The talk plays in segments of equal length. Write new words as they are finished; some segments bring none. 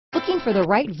Looking for the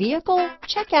right vehicle?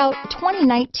 Check out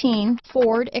 2019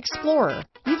 Ford Explorer.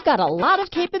 You've got a lot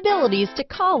of capabilities to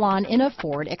call on in a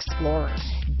Ford Explorer.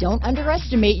 Don't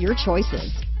underestimate your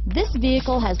choices. This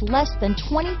vehicle has less than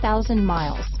 20,000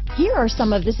 miles. Here are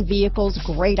some of this vehicle's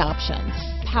great options: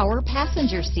 power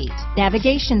passenger seat,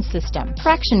 navigation system,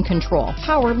 traction control,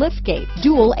 power liftgate,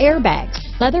 dual airbags,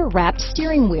 leather-wrapped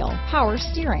steering wheel, power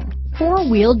steering,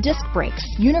 four-wheel disc brakes,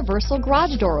 universal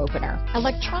garage door opener,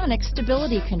 electronic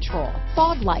stability control,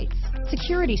 fog lights,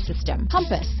 security system,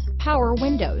 compass, power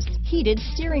windows, heated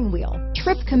steering wheel,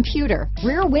 trip computer,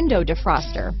 rear window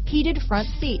defroster, heated front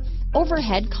seats,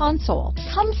 overhead console.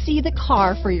 Come see the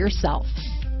car for yourself.